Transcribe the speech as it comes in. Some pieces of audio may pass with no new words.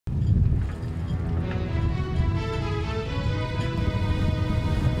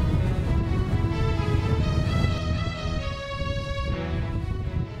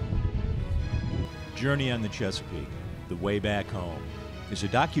Journey on the Chesapeake, The Way Back Home, is a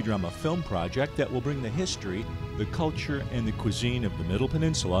docudrama film project that will bring the history, the culture, and the cuisine of the Middle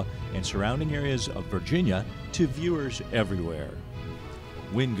Peninsula and surrounding areas of Virginia to viewers everywhere.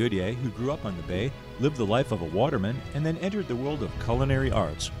 Win Goodier, who grew up on the Bay, lived the life of a waterman, and then entered the world of culinary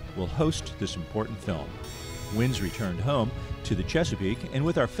arts, will host this important film. Win's returned home to the Chesapeake, and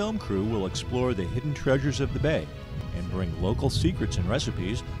with our film crew, we'll explore the hidden treasures of the Bay and bring local secrets and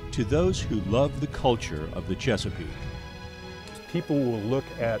recipes to those who love the culture of the Chesapeake. People will look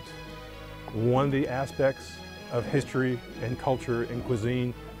at one of the aspects of history and culture and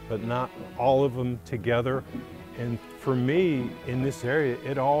cuisine, but not all of them together. And for me, in this area,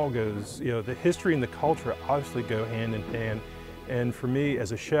 it all goes, the history and the culture obviously go hand in hand. And for me,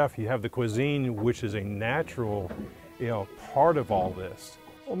 as a chef, you have the cuisine, which is a natural, part of all this.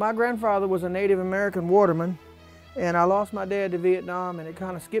 Well, my grandfather was a Native American waterman, and I lost my dad to Vietnam, and it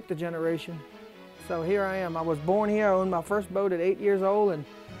kind of skipped a generation. So here I am. I was born here. I owned my first boat at 8 years old, and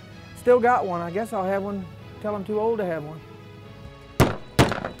still got one. I guess I'll have one till I'm too old to have one.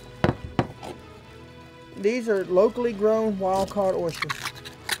 These are locally grown wild-caught oysters.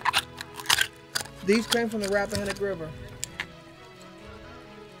 These came from the Rappahannock River.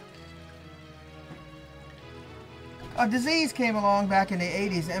 A disease came along back in the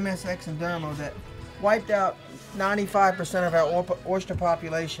 80s, MSX and dermo, that wiped out 95% of our oyster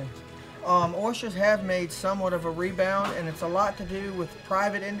population. Oysters have made somewhat of a rebound, and it's a lot to do with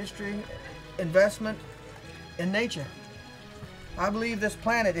private industry, investment, and nature. I believe this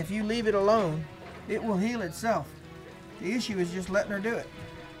planet, if you leave it alone, it will heal itself. The issue is just letting her do it.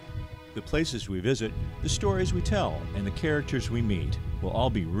 The places we visit, the stories we tell, and the characters we meet will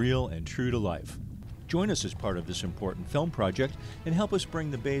all be real and true to life. Join us as part of this important film project and help us bring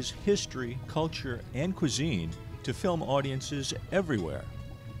the Bay's history, culture, and cuisine to film audiences everywhere.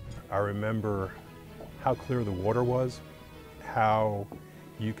 I remember how clear the water was, how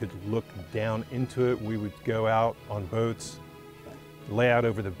you could look down into it. We would go out on boats, lay out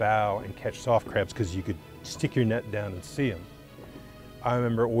over the bow and catch soft crabs because you could stick your net down and see them. I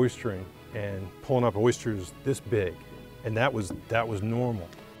remember oystering and pulling up oysters this big, and that was normal.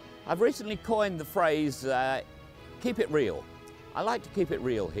 I've recently coined the phrase, keep it real. I like to keep it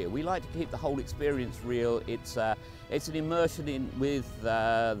real here. We like to keep the whole experience real. It's an immersion with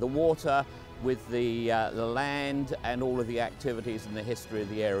the water, with the land, and all of the activities and the history of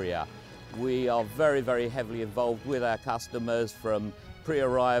the area. We are very, very heavily involved with our customers from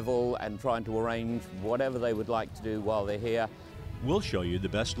pre-arrival and trying to arrange whatever they would like to do while they're here. We'll show you the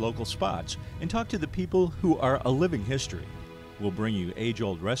best local spots and talk to the people who are a living history. We'll bring you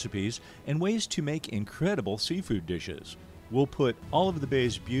age-old recipes and ways to make incredible seafood dishes. We'll put all of the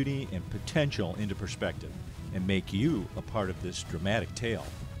Bay's beauty and potential into perspective and make you a part of this dramatic tale.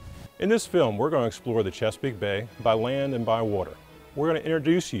 In this film, we're going to explore the Chesapeake Bay by land and by water. We're going to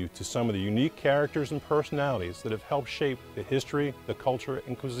introduce you to some of the unique characters and personalities that have helped shape the history, the culture,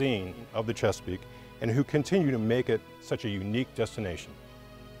 and cuisine of the Chesapeake, and who continue to make it such a unique destination.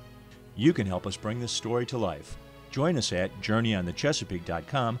 You can help us bring this story to life. Join us at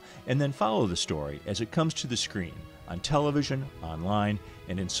journeyonthechesapeake.com and then follow the story as it comes to the screen, on television, online,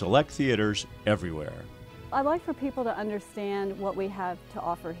 and in select theaters everywhere. I'd like for people to understand what we have to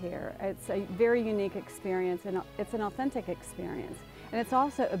offer here. It's a very unique experience, and it's an authentic experience. And it's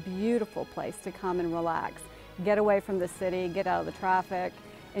also a beautiful place to come and relax, get away from the city, get out of the traffic,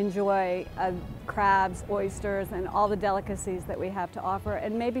 enjoy crabs, oysters, and all the delicacies that we have to offer,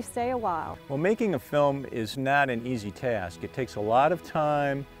 and maybe stay a while. Well, making a film is not an easy task. It takes a lot of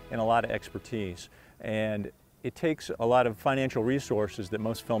time and a lot of expertise, and it takes a lot of financial resources that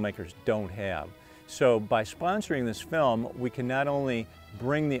most filmmakers don't have. So by sponsoring this film, we can not only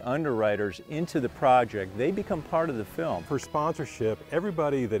bring the underwriters into the project, they become part of the film. For sponsorship,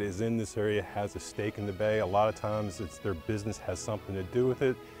 everybody that is in this area has a stake in the Bay. A lot of times it's their business has something to do with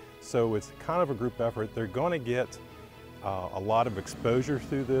it. So it's kind of a group effort. They're going to get a lot of exposure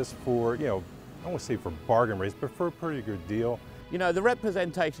through this for, I don't want to say for bargain rates, but for a pretty good deal. The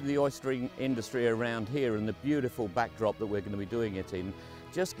representation of the oystering industry around here and the beautiful backdrop that we're going to be doing it in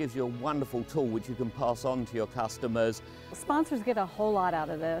just gives you a wonderful tool which you can pass on to your customers. Sponsors get a whole lot out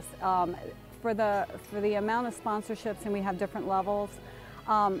of this. For the amount of sponsorships, and we have different levels,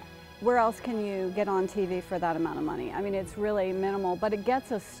 where else can you get on TV for that amount of money? I mean, it's really minimal, but it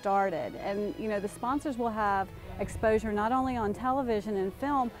gets us started. And the sponsors will have exposure not only on television and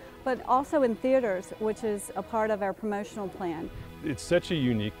film, but also in theaters, which is a part of our promotional plan. It's such a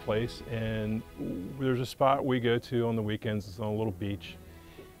unique place, and there's a spot we go to on the weekends. It's on a little beach,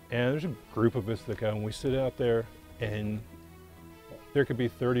 and there's a group of us that go, and we sit out there, and there could be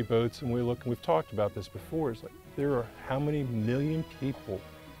 30 boats, and we look, and we've talked about this before, it's like, there are how many million people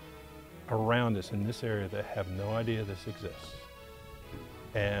around us in this area that have no idea this exists.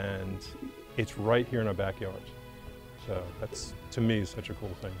 And it's right here in our backyard. So that's, to me, such a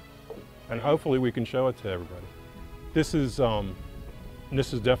cool thing. And hopefully we can show it to everybody. This is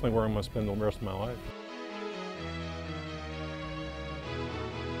definitely where I'm going to spend the rest of my life.